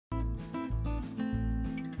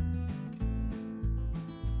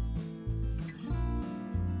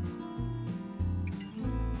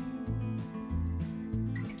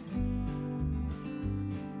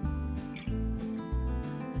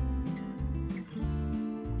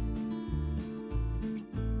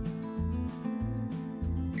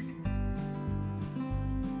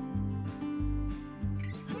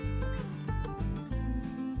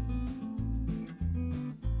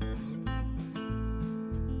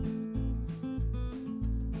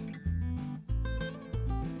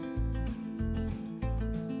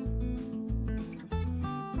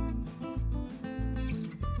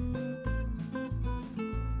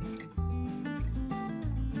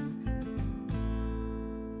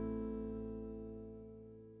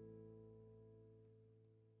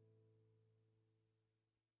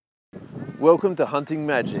Welcome to Hunting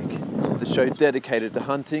Magic, the show dedicated to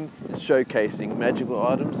hunting and showcasing magical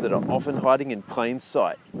items that are often hiding in plain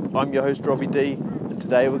sight. I'm your host Robbi D, and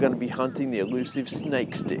today we're going to be hunting the elusive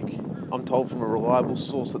snake stick. I'm told from a reliable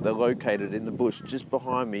source that they're located in the bush just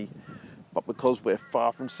behind me, but because we're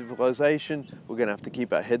far from civilization, we're going to have to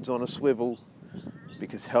keep our heads on a swivel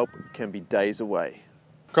because help can be days away.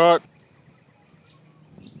 Cut.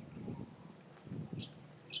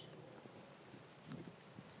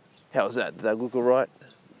 How's that? Does that look all right?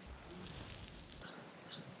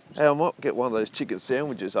 Hey, I might get one of those chicken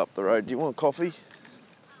sandwiches up the road. Do you want coffee?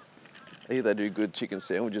 I hear they do good chicken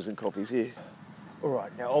sandwiches and coffees here. All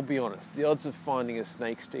right, now I'll be honest. The odds of finding a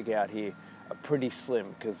snake stick out here are pretty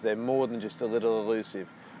slim because they're more than just a little elusive.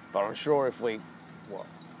 But I'm sure if we... What?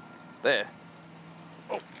 There.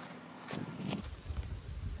 Oh.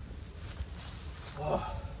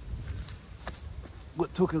 Oh.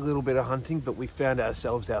 It took a little bit of hunting, but we found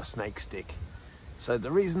ourselves our snake stick. So the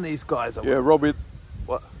reason these guys are... Yeah, Robbi.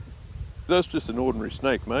 What? That's just an ordinary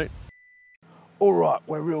snake, mate. All right,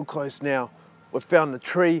 we're real close now. We've found the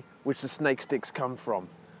tree which the snake sticks come from.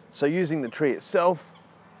 So using the tree itself,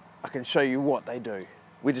 I can show you what they do.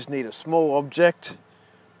 We just need a small object.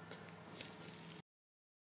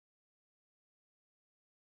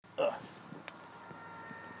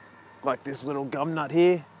 Like this little gum nut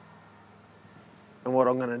here. And what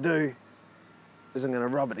I'm going to do is I'm going to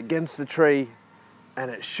rub it against the tree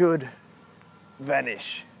and it should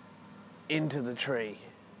vanish into the tree.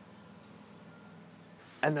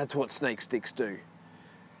 And that's what snake sticks do.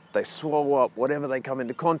 They swallow up whatever they come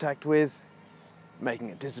into contact with, making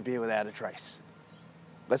it disappear without a trace.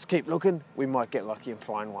 Let's keep looking, we might get lucky and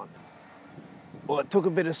find one. Well, it took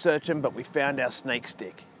a bit of searching, but we found our snake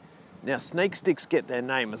stick. Now, snake sticks get their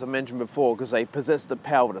name, as I mentioned before, because they possess the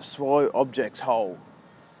power to swallow objects whole.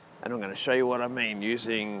 And I'm going to show you what I mean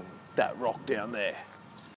using that rock down there.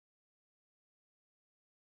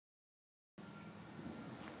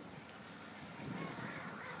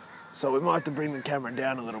 So we might have to bring the camera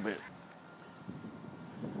down a little bit.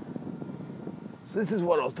 So this is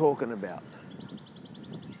what I was talking about.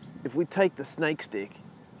 If we take the snake stick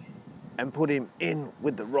and put him in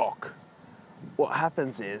with the rock, what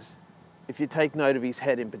happens is, if you take note of his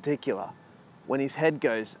head in particular, when his head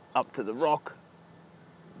goes up to the rock,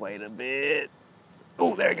 wait a bit.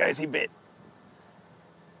 Oh, there he goes, he bit.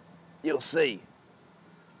 You'll see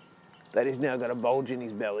that he's now got a bulge in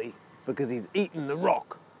his belly because he's eaten the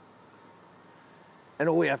rock. And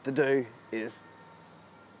all we have to do is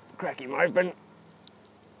crack him open.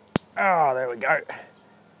 Ah, there we go.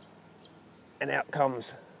 And out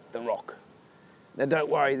comes the rock. Now don't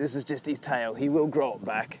worry, this is just his tail. He will grow it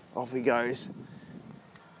back. Off he goes.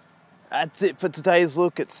 That's it for today's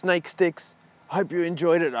look at snake sticks. Hope you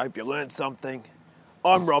enjoyed it. I hope you learned something.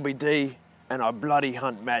 I'm Robbi D, and I bloody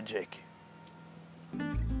hunt magic.